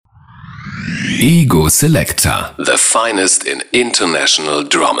Ego Selector. The finest in international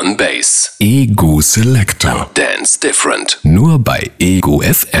drum and bass. Ego Selector. Dance different. Nur bei Ego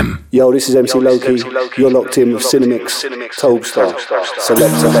FM. Yo, this is MC Loki. You're locked in with Cinemix, Tobestar,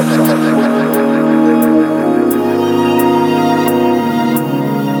 Selector.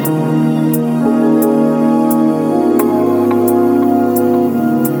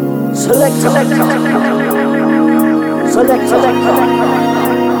 Selector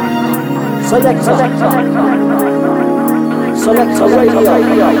Radio.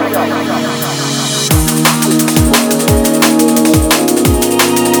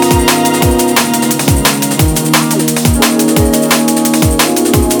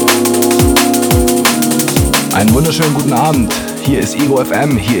 Einen wunderschönen guten Abend. Hier ist Ego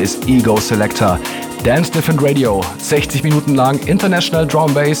FM, hier ist Ego Selector. Dance Different Radio, 60 Minuten lang International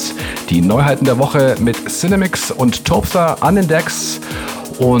Drum Bass, die Neuheiten der Woche mit Cinemix und Tobestar an den Decks.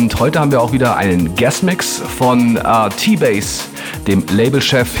 Und heute haben wir auch wieder einen Guestmix von T-Bass, dem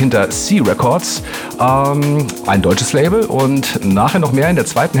Labelchef hinter C Records, ein deutsches Label, und nachher noch mehr in der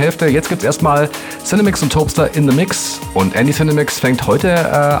zweiten Hälfte. Jetzt gibt es erstmal Cinemix und Tobestar in the Mix, und Andy Cinemix fängt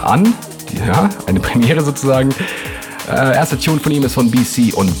heute an, ja, eine Premiere sozusagen. Erster Tune von ihm ist von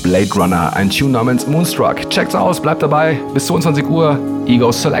BC und Blade Runner, ein Tune namens Moonstruck. Checkt's aus, bleibt dabei, bis 22 Uhr,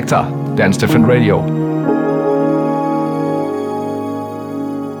 Ego Selector, Dance Different Radio.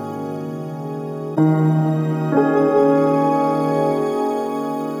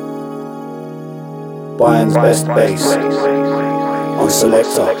 Bayern's best bass on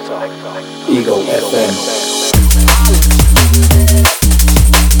Selector, Ego FM.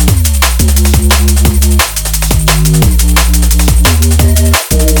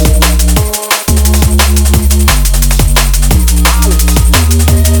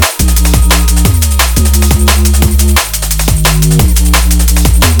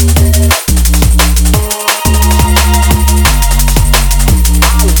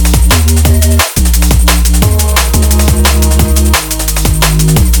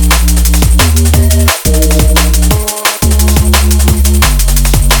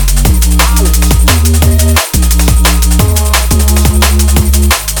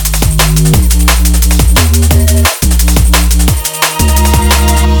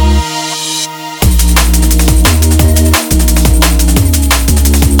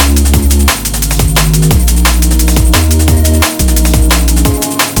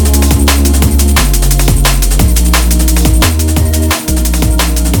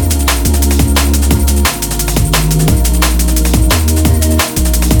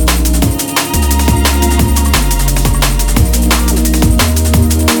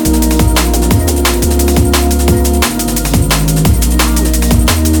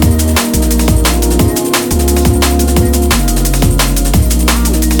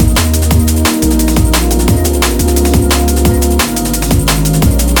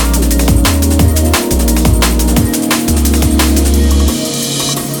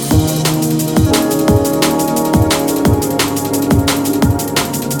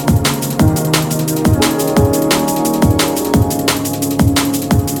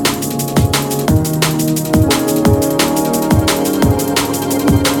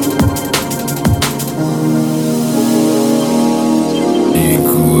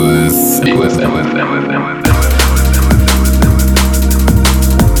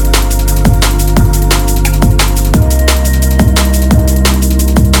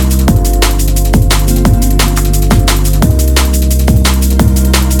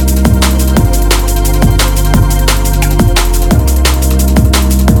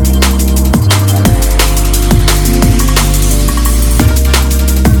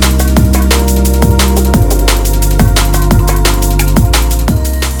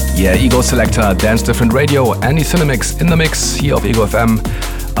 Ego Selector, Dance Different Radio, Andy Cinemix in the Mix, hier auf Ego FM.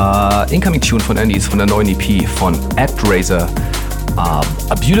 Incoming Tune von Andy ist von der neuen EP von ActRaiser. A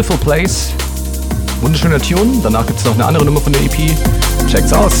Beautiful Place. Wunderschöner Tune. Danach gibt es noch eine andere Nummer von der EP.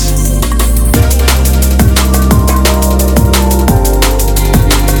 Checkt's aus.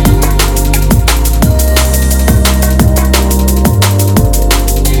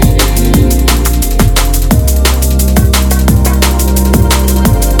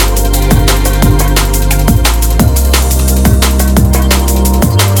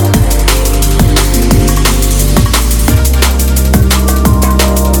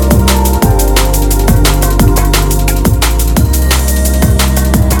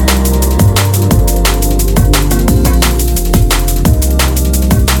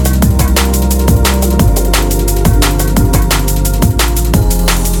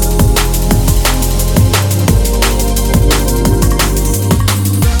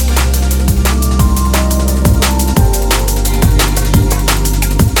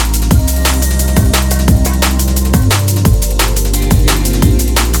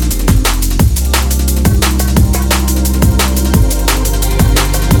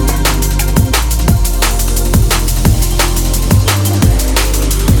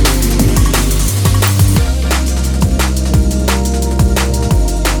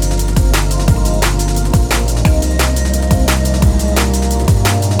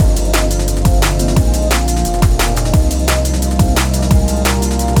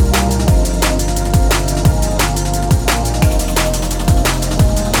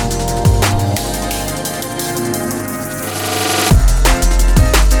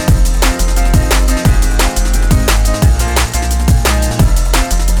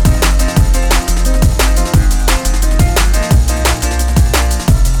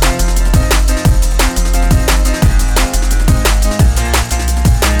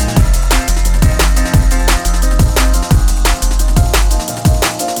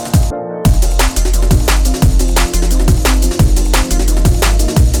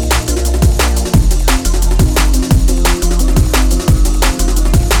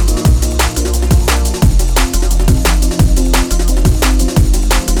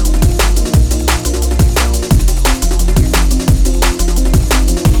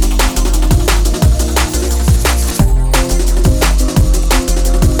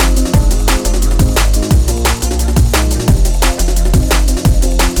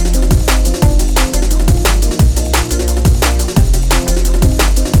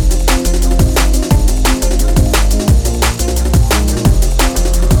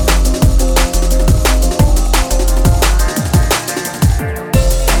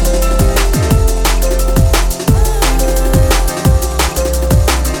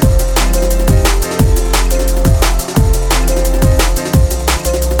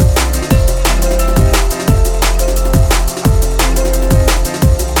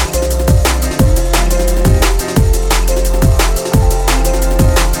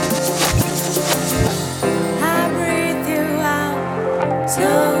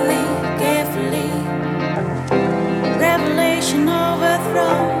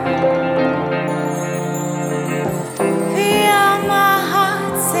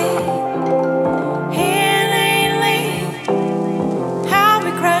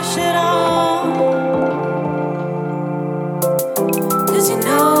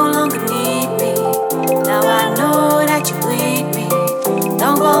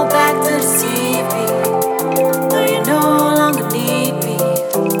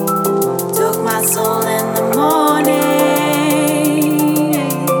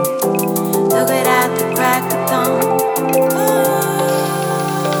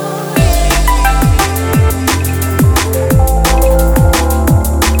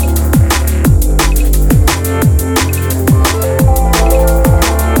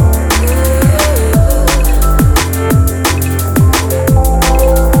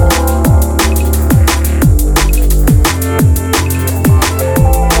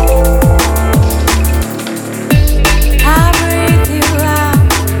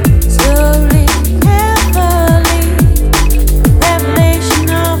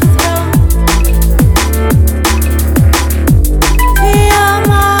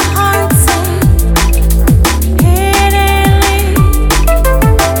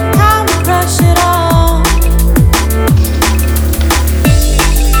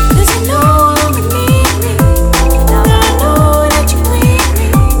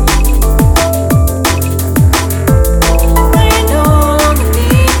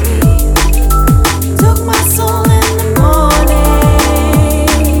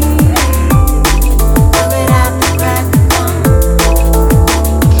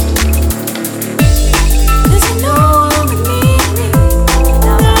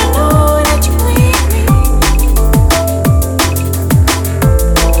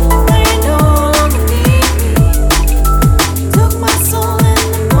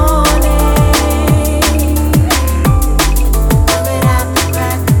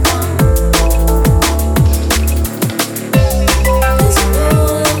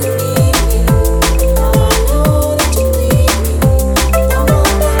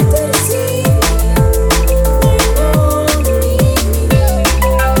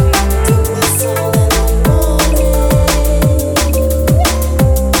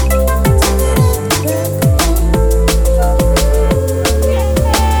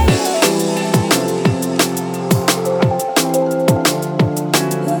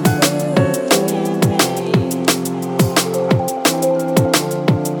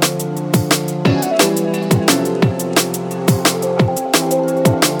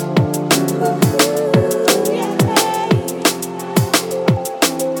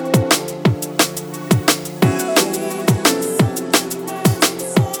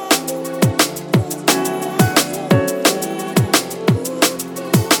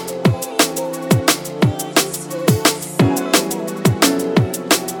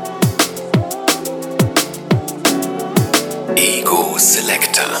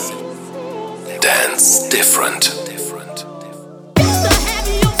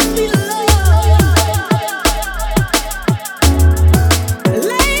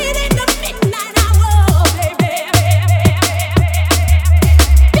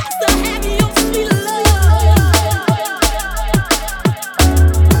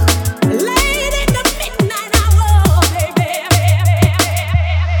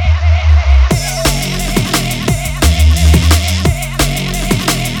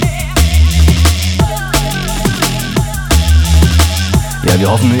 Wir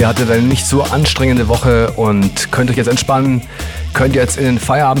hoffen, ihr hattet eine nicht so anstrengende Woche und könnt euch jetzt entspannen. Könnt ihr jetzt in den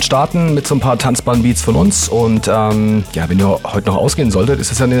Feierabend starten mit so ein paar tanzbaren Beats von uns. Und wenn ihr heute noch ausgehen solltet, ist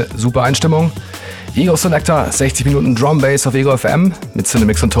das ja eine super Einstimmung. Ego Selector, 60 Minuten Drum Bass auf Ego FM mit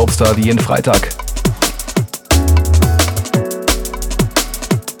Cinemix und Topstar wie jeden Freitag.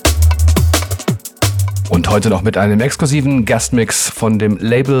 Und heute noch mit einem exklusiven Guestmix von dem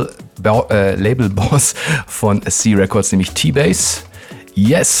Labelboss von C Records, nämlich T-Bass.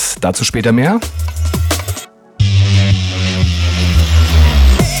 Yes, dazu später mehr.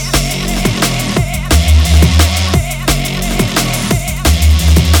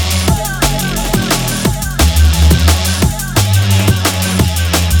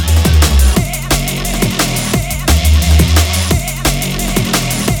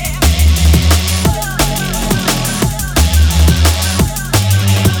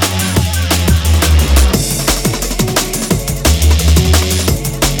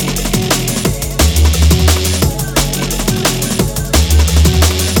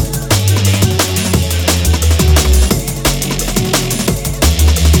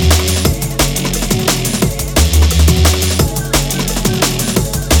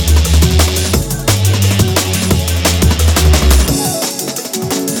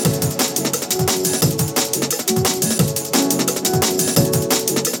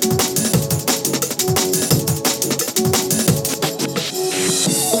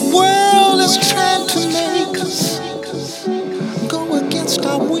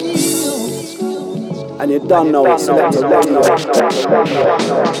 And you don't know it's selector.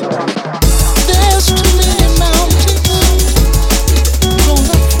 There's too many mountains grown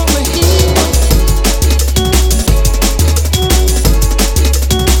up from a hill.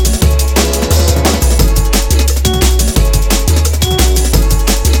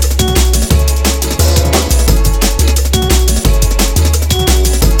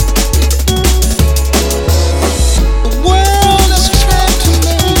 The world is trying to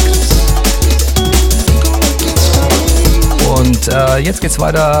make us go against our will. Und jetzt geht's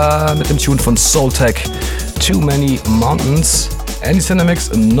weiter mit dem Tune von Soultech, Too Many Mountains. Andy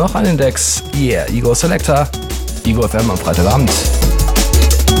Cinemix, noch ein Index. Yeah, Ego Selector, Ego FM am Freitagabend.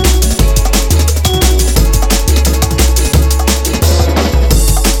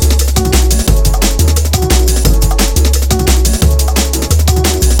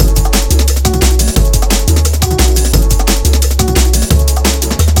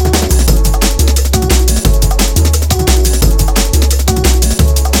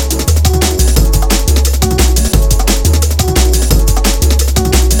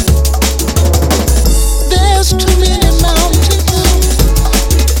 There's too many mountains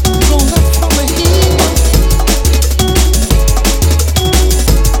grown up from a hill.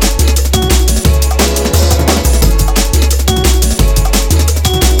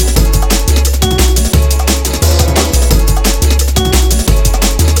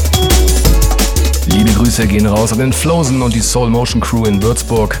 Liebe Grüße gehen raus an den Flosen und die Soul Motion Crew in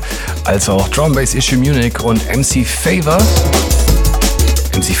Würzburg, als auch Drum Bass Issue Munich und MC Favor.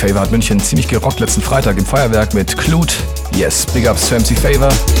 MC Favor hat München ziemlich gerockt letzten Freitag im Feuerwerk mit Clute. Yes, big ups für MC Favor.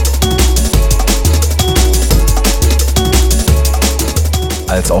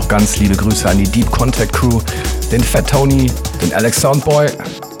 Als auch ganz liebe Grüße an die Deep Contact Crew, den Fat Tony, den Alex Soundboy,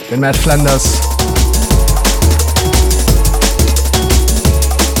 den Matt Flanders.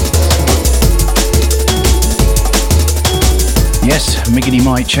 Yes, Miggity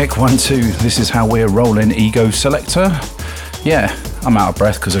Mike, check 1, 2. This is how we're rolling, Ego Selector. Yeah, I'm out of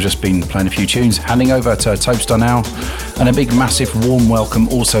breath because I've just been playing a few tunes. Handing over to Topstar now. And a big, massive, warm welcome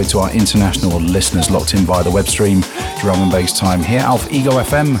also to our international listeners locked in via the web stream. Drum and bass time here out of Ego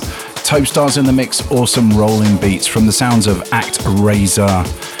FM. Topstar's in the mix, awesome rolling beats from the sounds of Act Razor.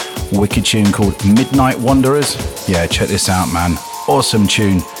 Wicked tune called Midnight Wanderers. Yeah, check this out, man. Awesome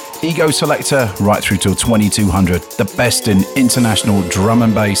tune. Ego Selector right through till 2200. The best in international drum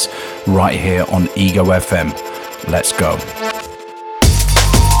and bass right here on Ego FM. Let's go.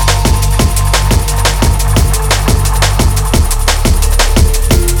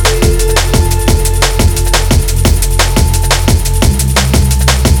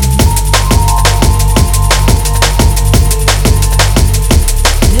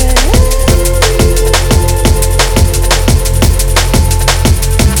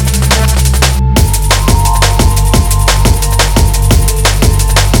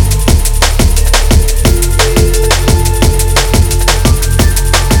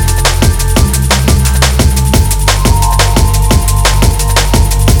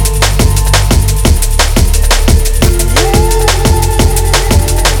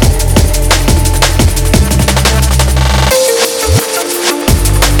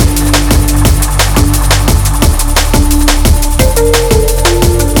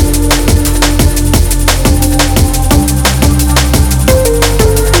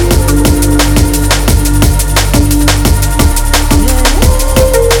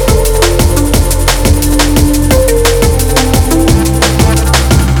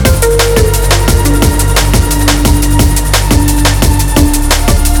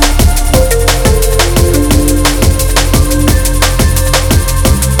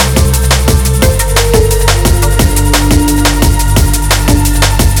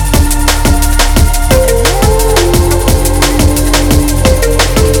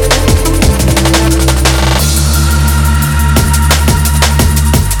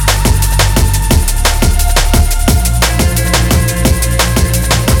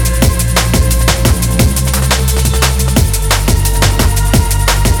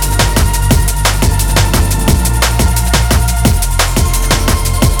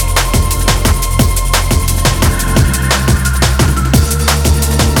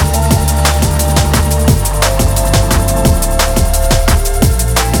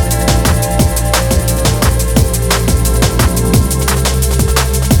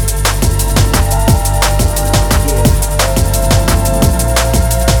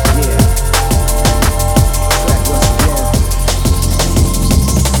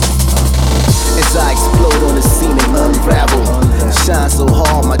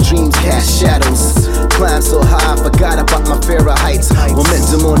 hard, my dreams cast shadows. Climb so high, I forgot about my fear of heights.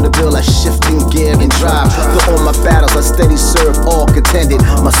 Momentum on the bill, I shifting gear and drive. Through all my battles, I steady serve, all contended.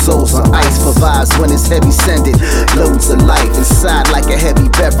 My soul's on ice for vibes when it's heavy sended. Loads of life inside like a heavy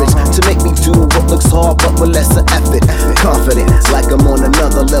beverage to make me do what looks hard but with lesser effort. Confident, like I'm on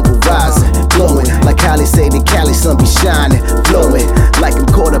another level, rising, glowing. Like Cali say, the Cali sun be shining, flowing. Like I'm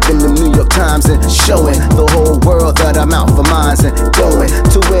caught up in the New York Times and showing the whole world that I'm out for mines and going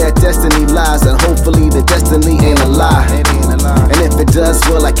to where destiny lies. And hopefully the destiny ain't a lie. And if it does,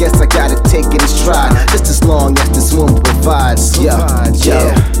 well, I guess I gotta take it in stride. Just as long as this one provides. Yeah.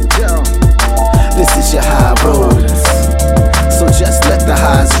 This is your high road, so just let the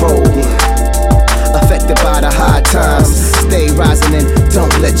highs roll. Affected by the high times, stay rising and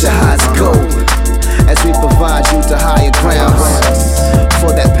don't let your highs go. As we provide you to higher grounds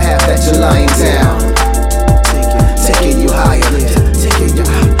for that path that you're lying down. Taking you higher,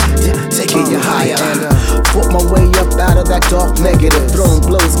 taking you higher. Put my way up out of that dark negative, throwing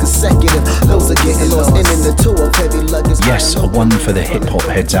blows consecutive. Those are getting lost in the tour of heavy luggage. Yes, a one for the hip hop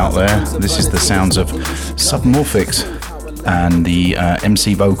heads out there. This is the sounds of Submorphics and the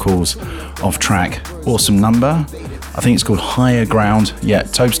MC vocals of track. Awesome number. I think it's called Higher Ground. Ja,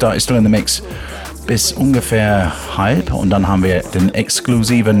 Topstar ist still in the mix bis ungefähr halb und dann haben wir den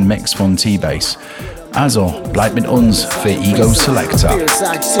exklusiven Mix von T-Bass. Also, bleibt mit uns für Ego Selector.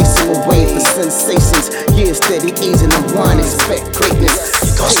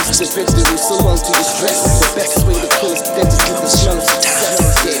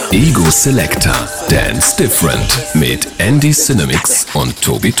 Ego Selector Dance Different mit Andy Cinemix und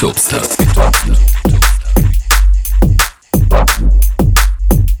Tobi Topstar.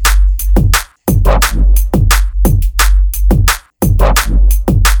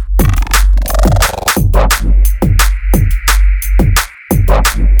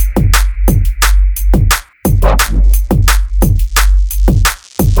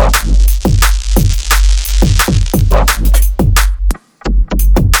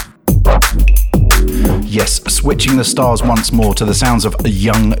 Yes, switching the stars once more to the sounds of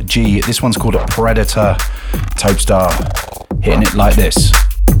Young G. This one's called a Predator. Topstar hitting it like this.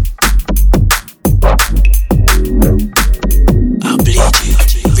 I'll bleed you,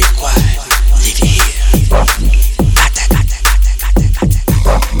 required, leave you here.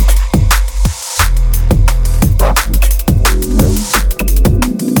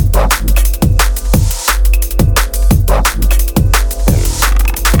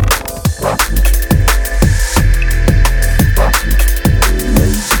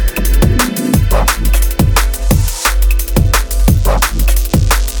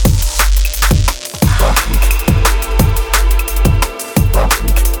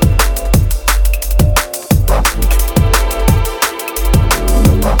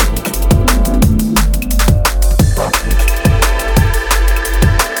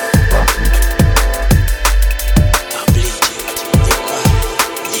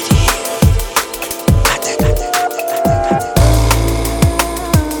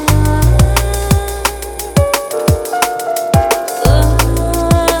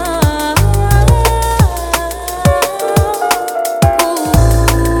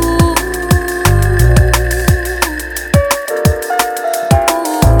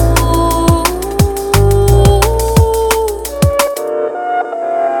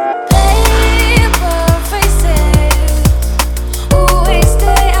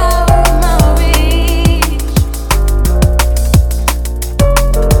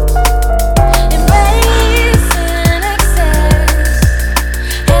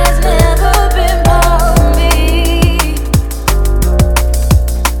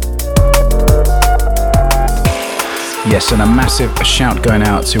 Yes, and a massive shout going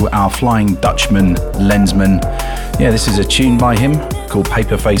out to our Flying Dutchman, Lensman. Yeah, this is a tune by him called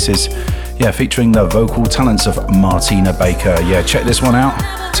Paper Faces. Yeah, featuring the vocal talents of Martina Baker. Yeah, check this one out.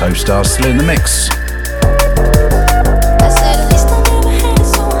 Topstar still in the mix.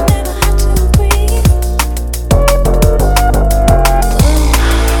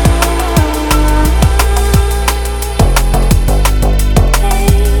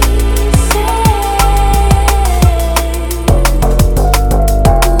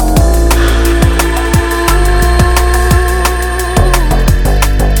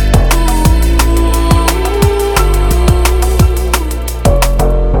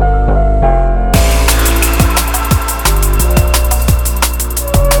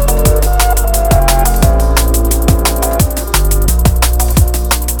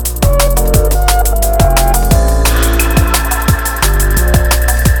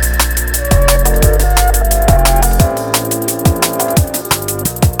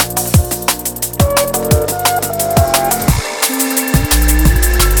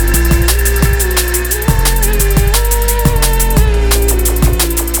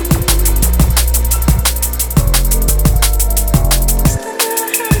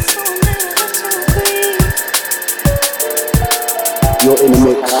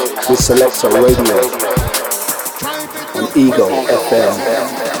 with Selector Radio on Ego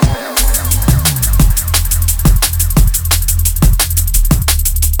FM.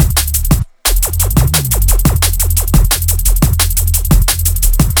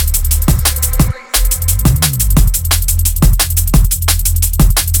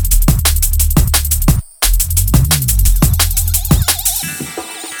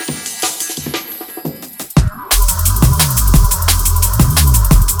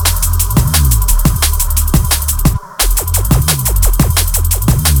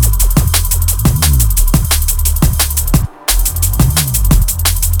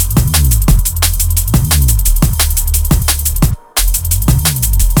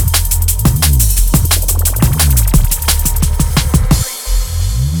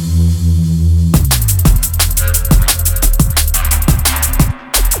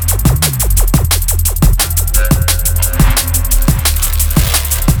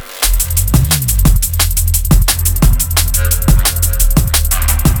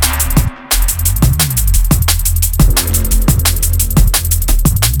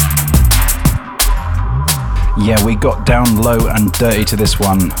 Yeah, we got down low and dirty to this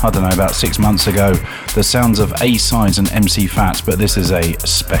one, I don't know, about 6 months ago. The sounds of A-Sides and MC Fats, but this is a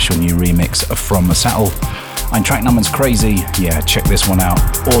special new remix from Masattle. And track number's Crazy. Yeah, check this one out.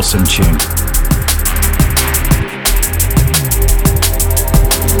 Awesome tune.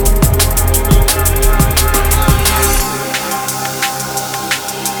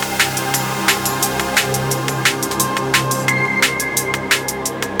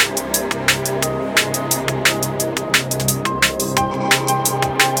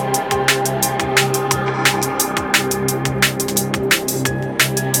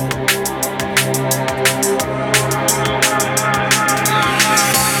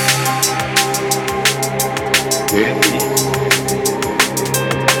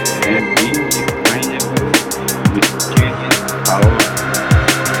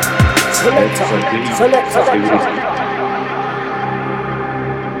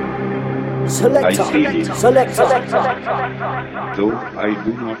 Selector. Though I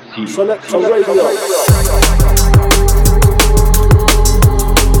do not see. Selector Radio.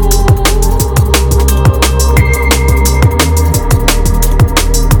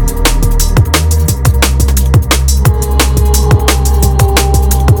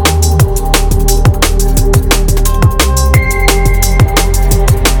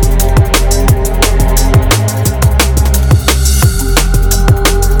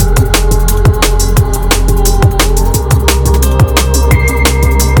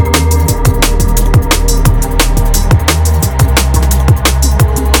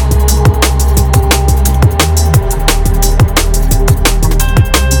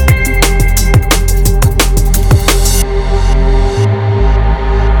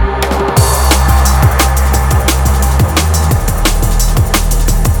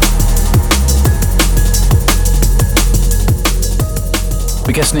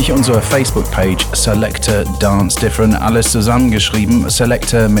 Vergesst nicht unsere Facebook-Page Selector Dance Different, alles zusammengeschrieben,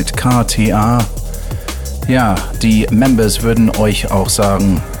 Selector mit KTA. Ja, die Members würden euch auch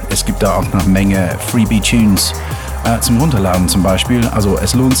sagen, es gibt da auch noch eine Menge Freebie-Tunes zum Runterladen zum Beispiel, also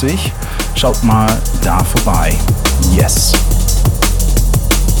es lohnt sich, schaut mal da vorbei. Yes!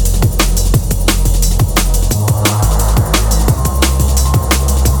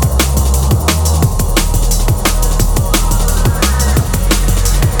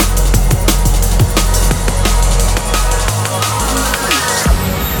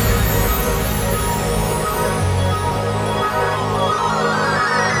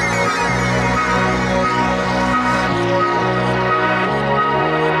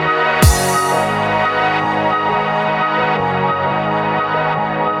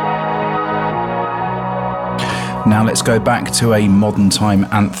 Now let's go back to a modern time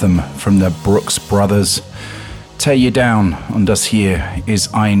anthem from the Brooks Brothers. Tear You Down, und das hier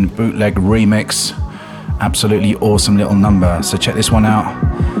ist ein bootleg remix. Absolutely awesome little number, so check this one out.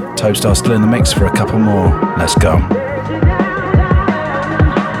 Topstar still in the mix for a couple more. Let's go.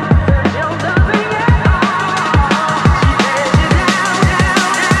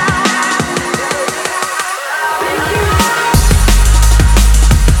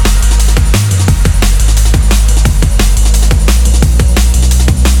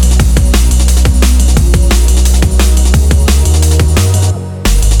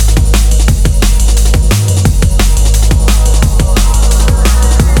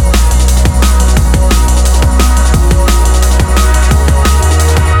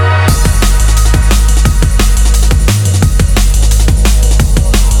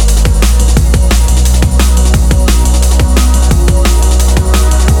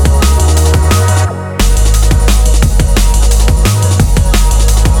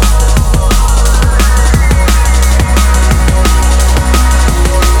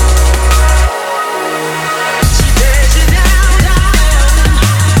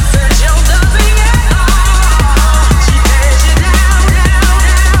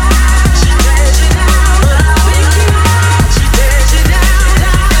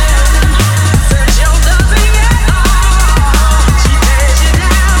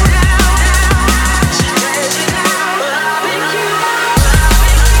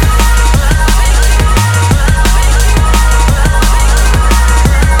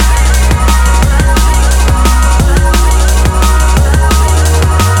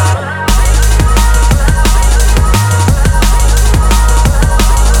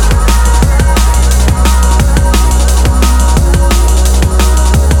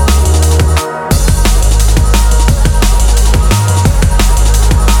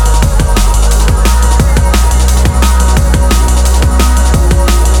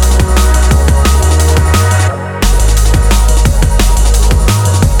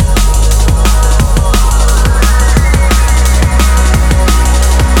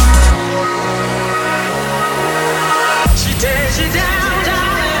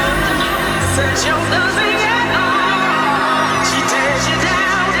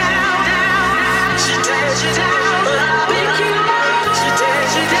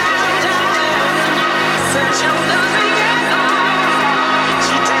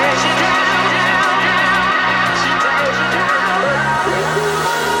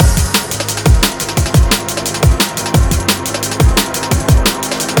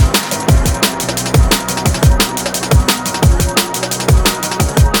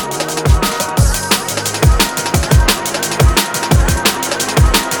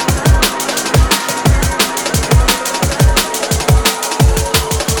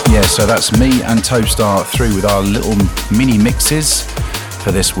 So that's me and Topstar through with our little mini mixes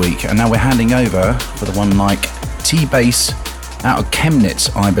for this week. And now we're handing over for the one like T-Bass out of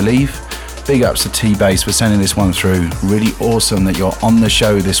Chemnitz, I believe. Big ups to T-Bass for sending this one through. Really awesome that you're on the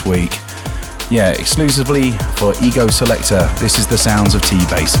show this week. Yeah, exclusively for Ego Selector, this is the sounds of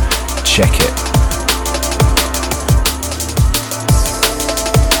T-Bass. Check it.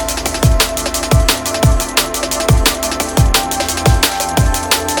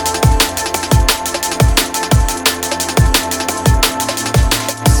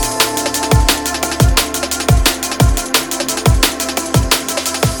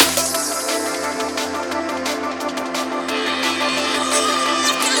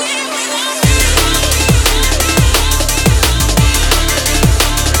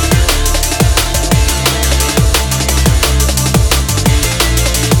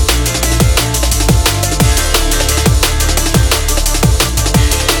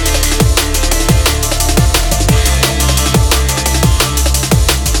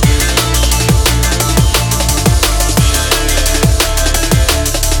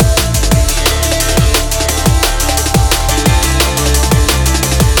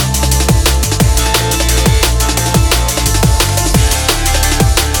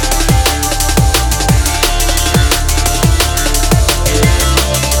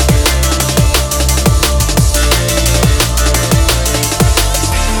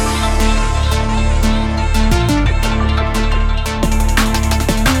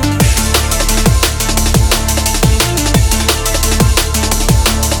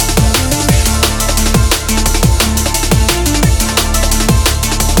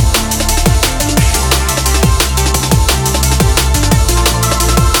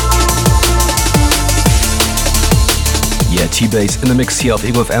 T-Bass in the Mix hier auf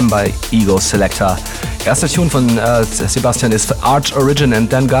Ego FM bei Ego Selector. Erster Tune von Sebastian ist Arch Origin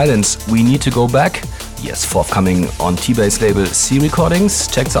and Dan Guidance, We Need to Go Back. Yes, forthcoming on T-Bass Label C Recordings.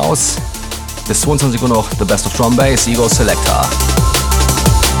 Checkt's aus. Bis 22 Uhr noch The Best of Drum Bass, Ego Selector.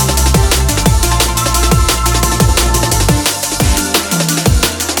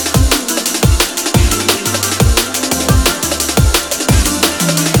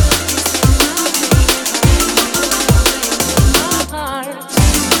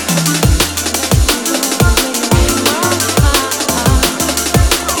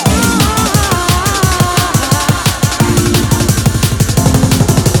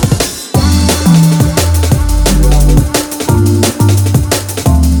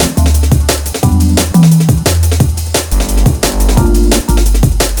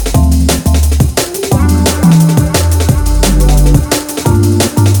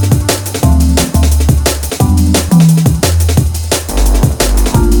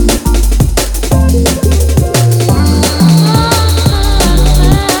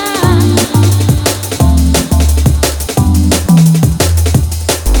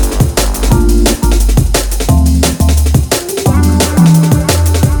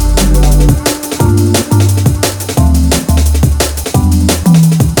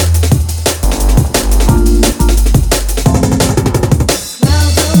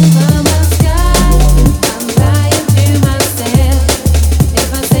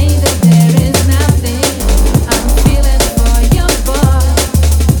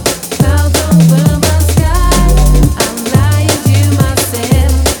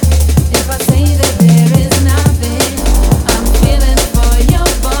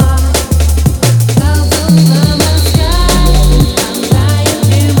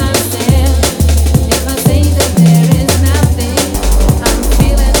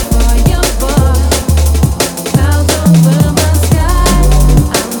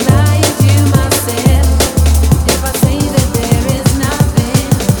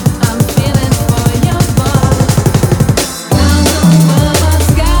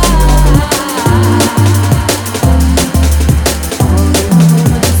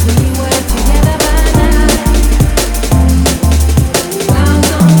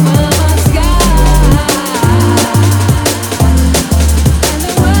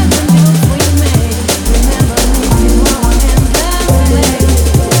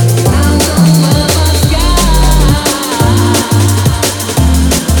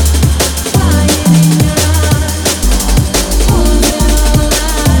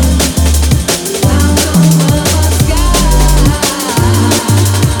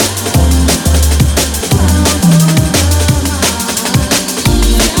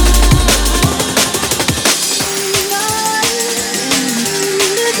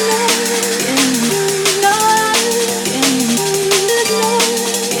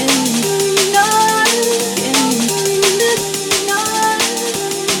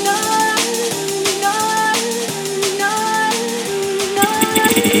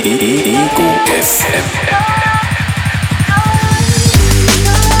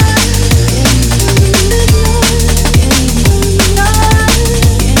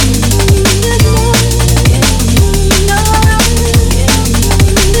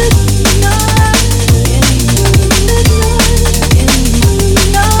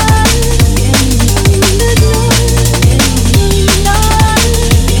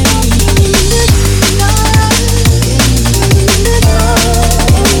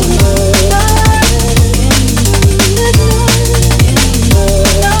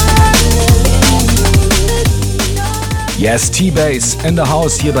 Yes, T-Bass in the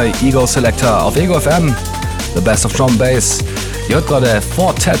house hier bei Ego Selector auf Ego FM. The best of drum bass. Ihr hört gerade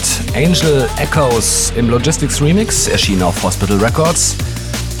Fortet Angel Echoes im Logistics Remix, erschienen auf Hospital Records.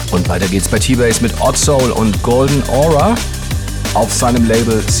 Und weiter geht's bei T-Bass mit Odd Soul und Golden Aura auf seinem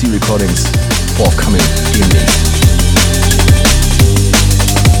Label C Recordings. Forthcoming demnächst.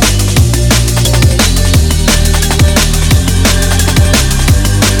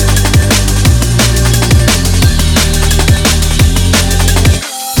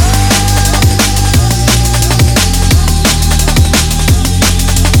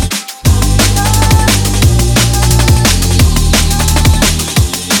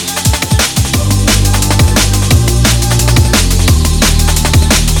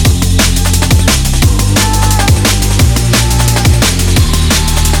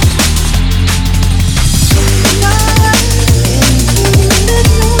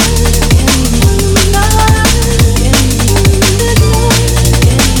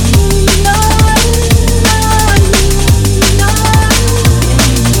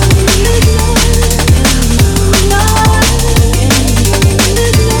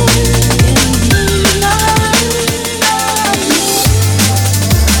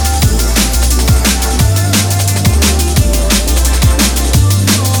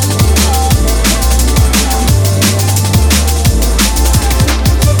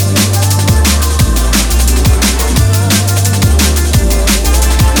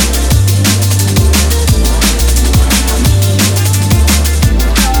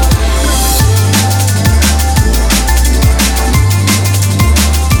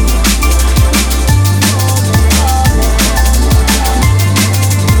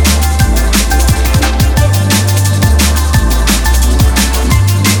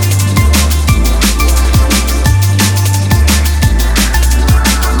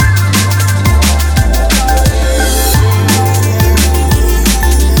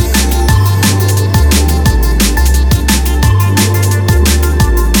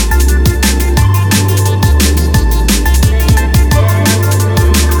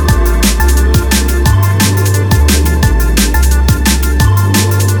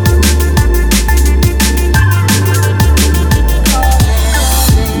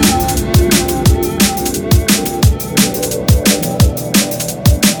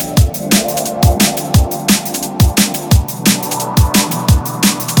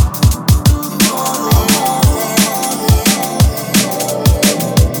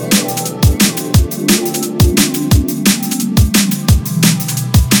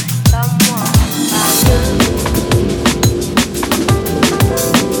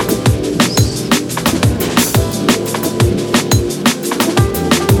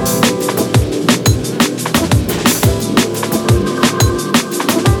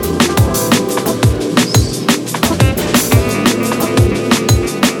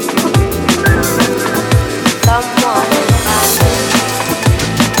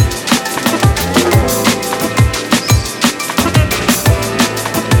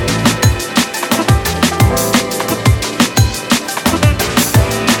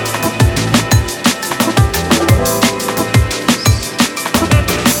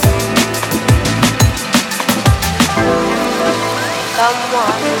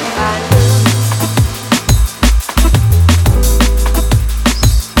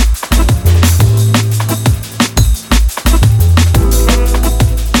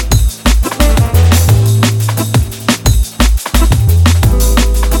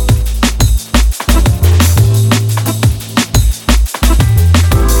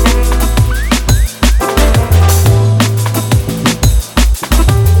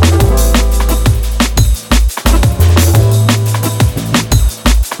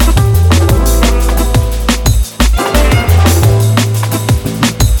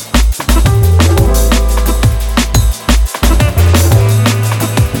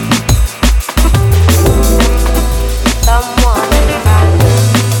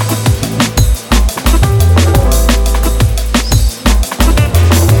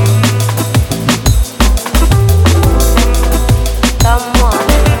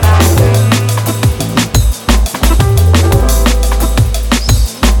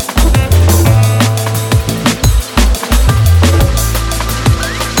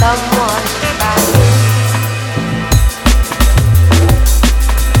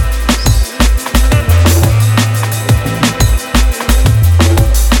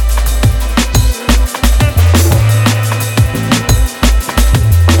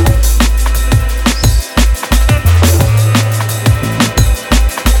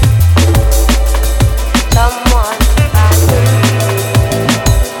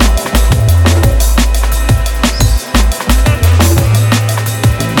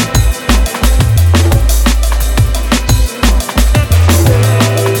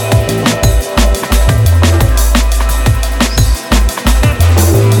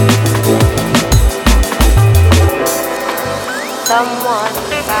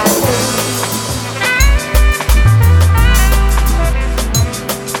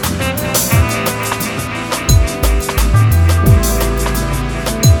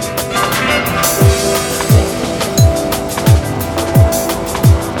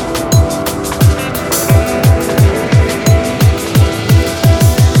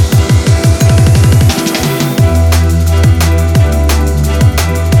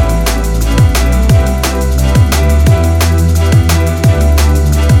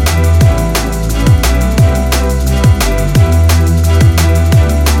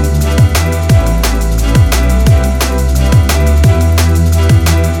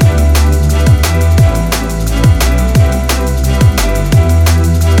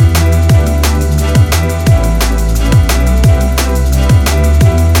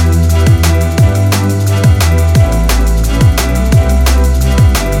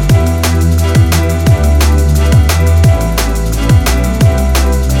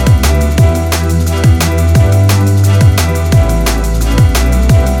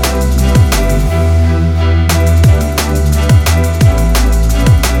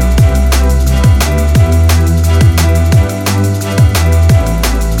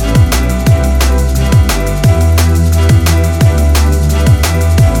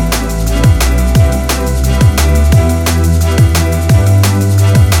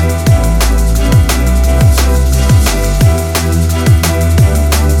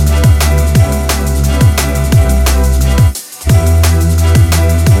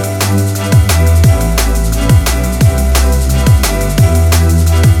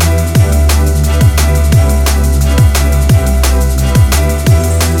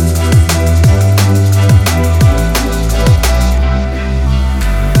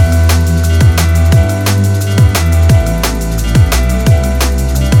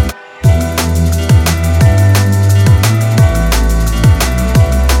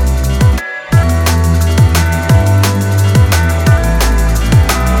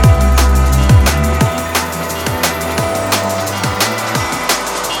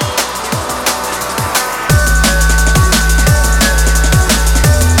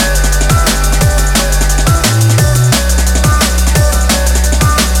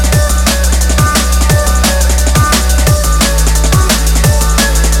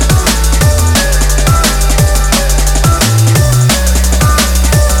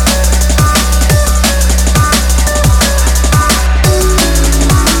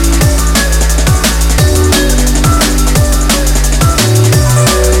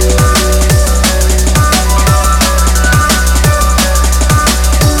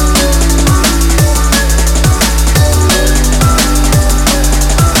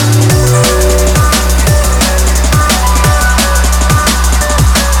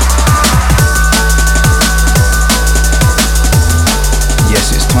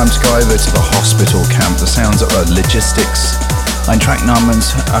 driver to the hospital camp. The sounds of logistics. Ein track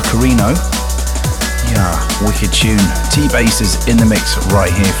namens Acarino. Yeah, wicked tune. T-Bass is in the mix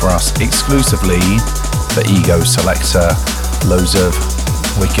right here for us, exclusively for Ego Selector. Loads of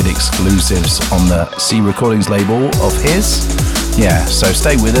wicked exclusives on the C Recordings label of his. Yeah, so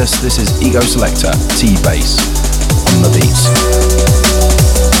stay with us. This is Ego Selector, T-Bass on the beats.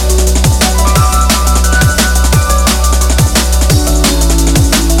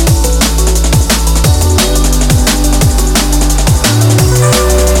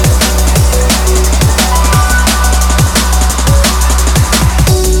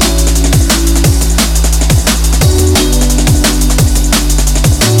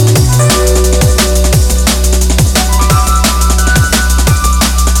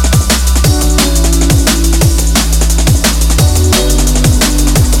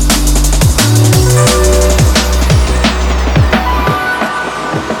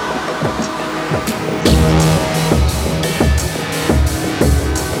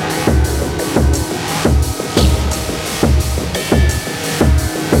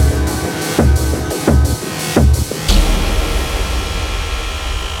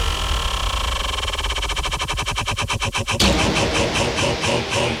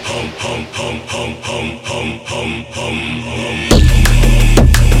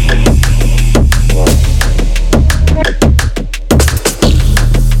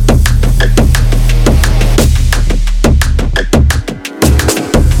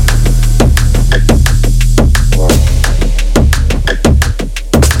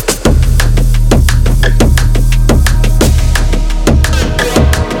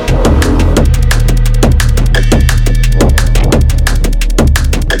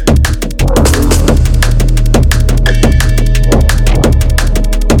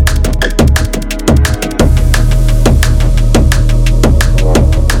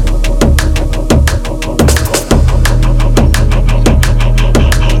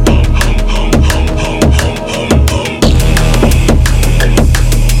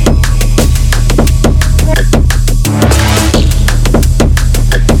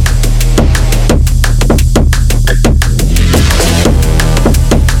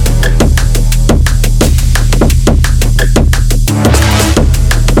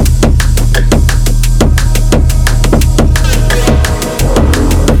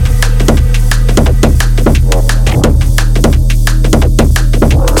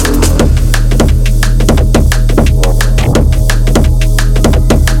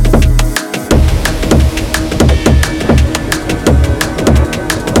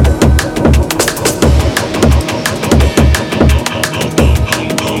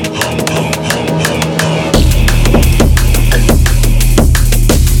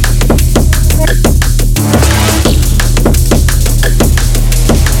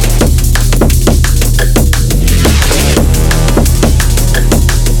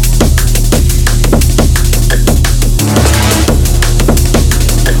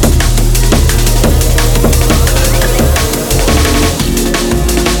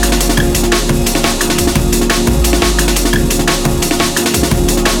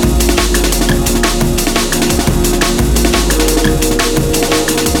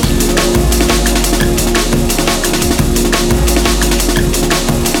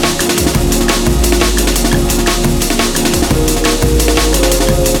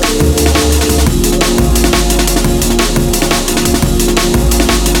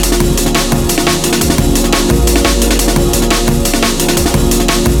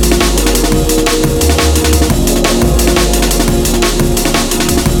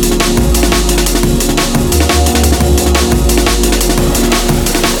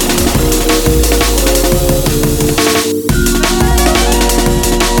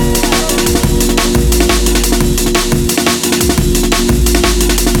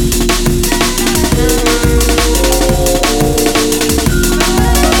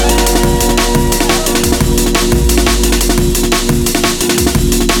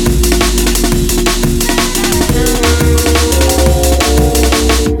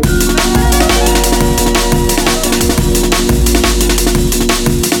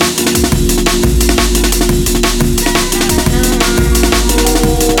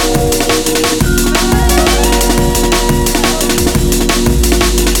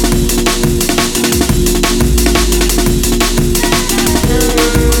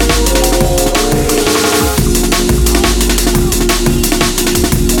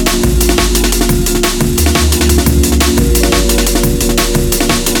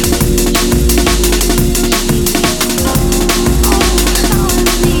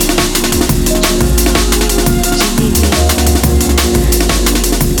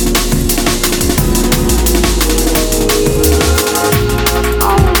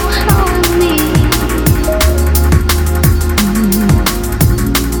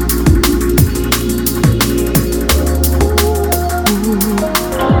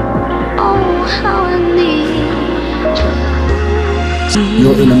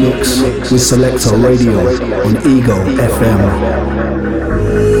 in the mix with Selector Radio on Ego FM.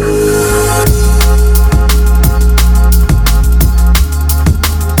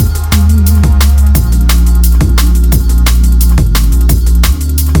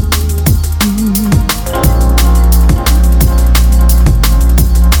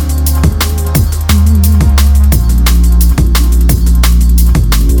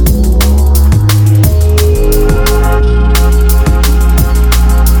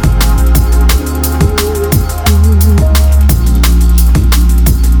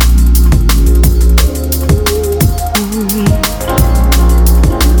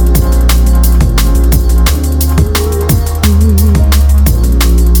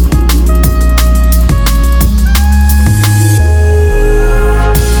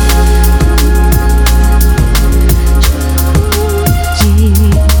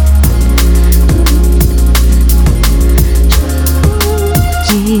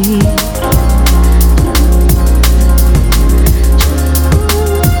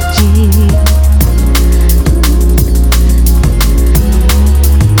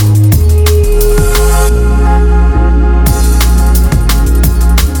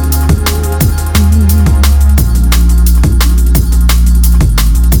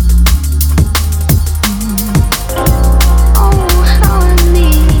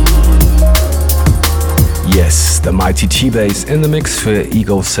 T-Bass in the Mix für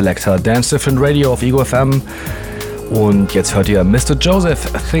Ego Selector Dance Different Radio auf Ego FM. Und jetzt hört ihr Mr. Joseph,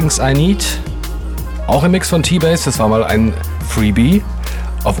 Things I Need. Auch im Mix von T-Bass, das war mal ein Freebie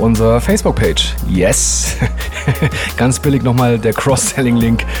auf unserer Facebook-Page. Yes! Ganz billig nochmal der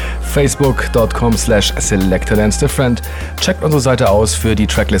Cross-Selling-Link facebook.com/selectordancedifferent. Checkt unsere Seite aus für die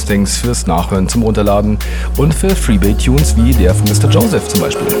Tracklistings, fürs Nachhören, zum Runterladen und für Freebie-Tunes wie der von Mr. Joseph zum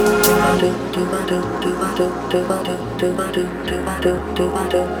Beispiel.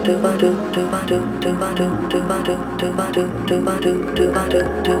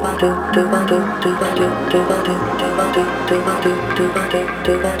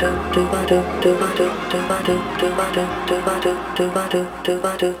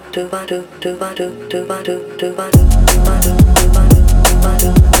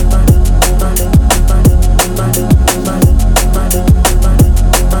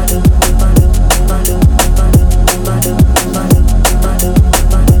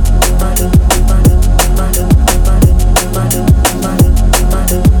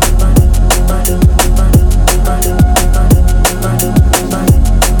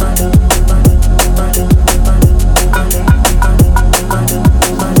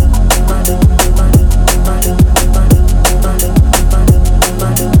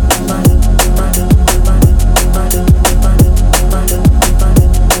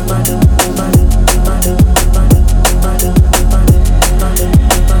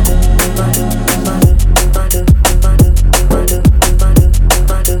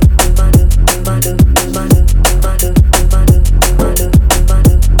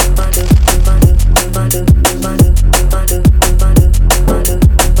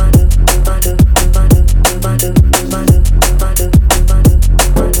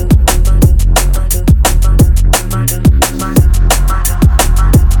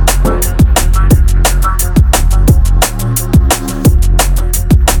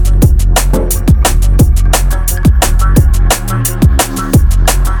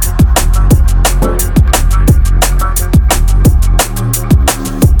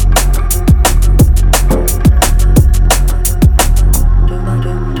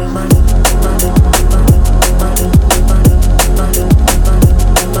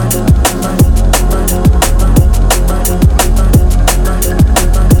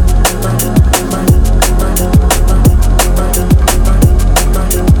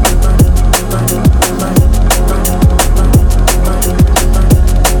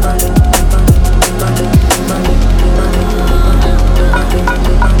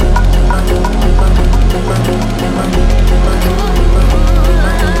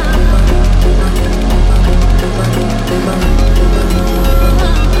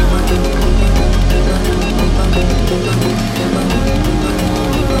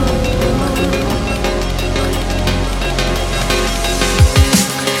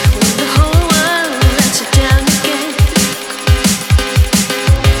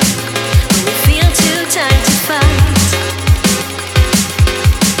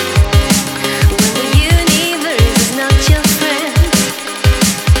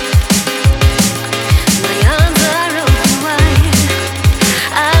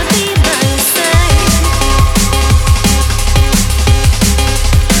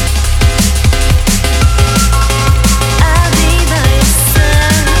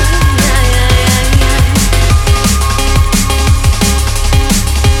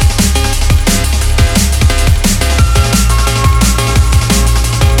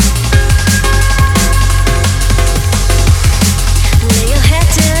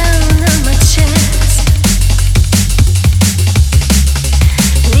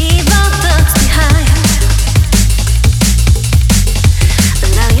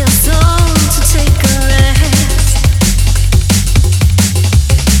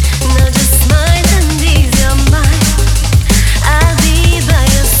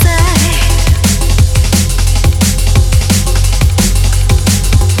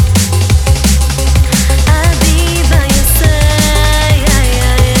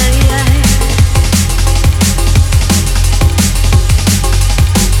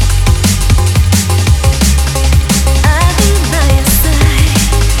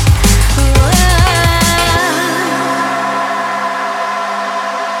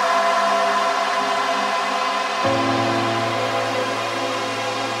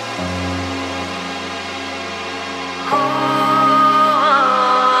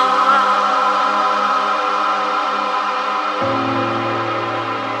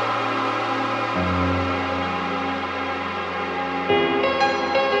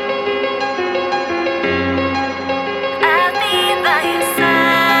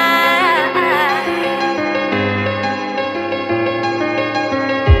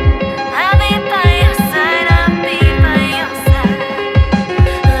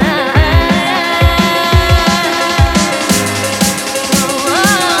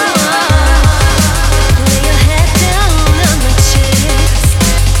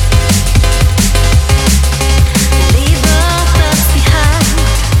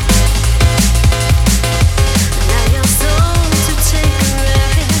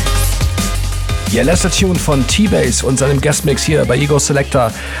 Ihr letzter Tune von T-Bass und seinem Guestmix hier bei Ego Selector.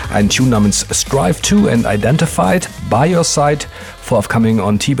 Ein Tune namens Strive to and Identified, By Your Side, forthcoming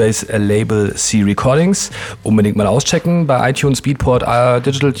on T-Bass Label C Recordings. Unbedingt mal auschecken bei iTunes, Beatport,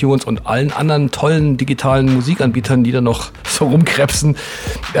 Digital Tunes und allen anderen tollen digitalen Musikanbietern, die da noch so rumkrebsen.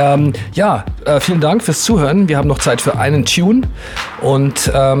 Vielen Dank fürs Zuhören. Wir haben noch Zeit für einen Tune und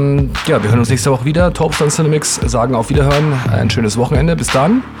wir hören uns nächste Woche wieder. Topstar und Cinemix sagen auf Wiederhören. Ein schönes Wochenende. Bis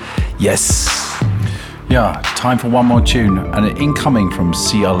dann. Yes. Yeah, time for one more tune and incoming from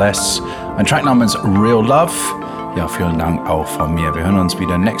CLS. Ein Track namens Real Love. Ja, vielen Dank auch von mir. Wir hören uns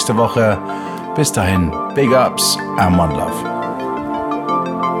wieder nächste Woche. Bis dahin, Big Ups and One Love.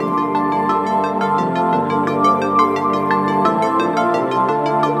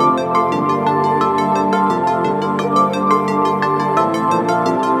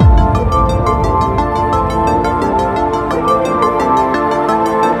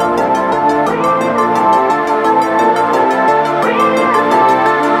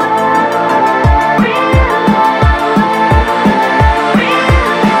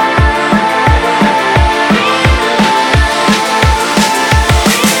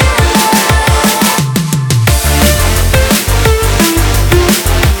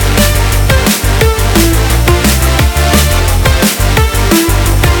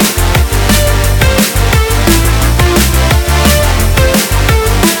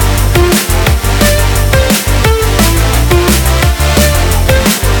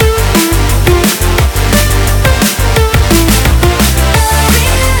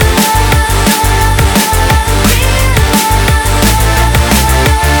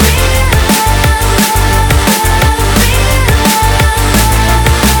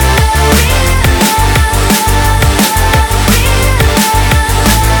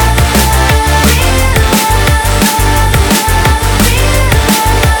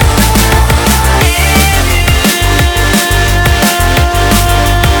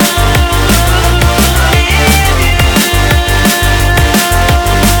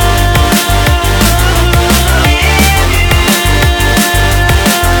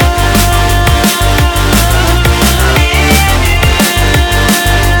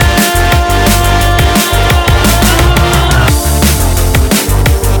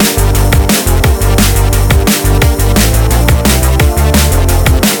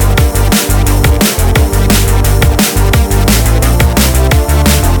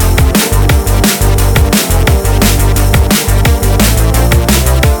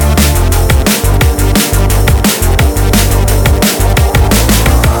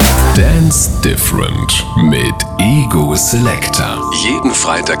 Different mit Ego Selector. Jeden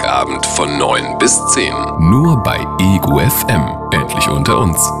Freitagabend von 9 bis 10. Nur bei Ego FM. Endlich unter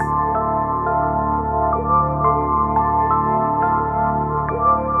uns.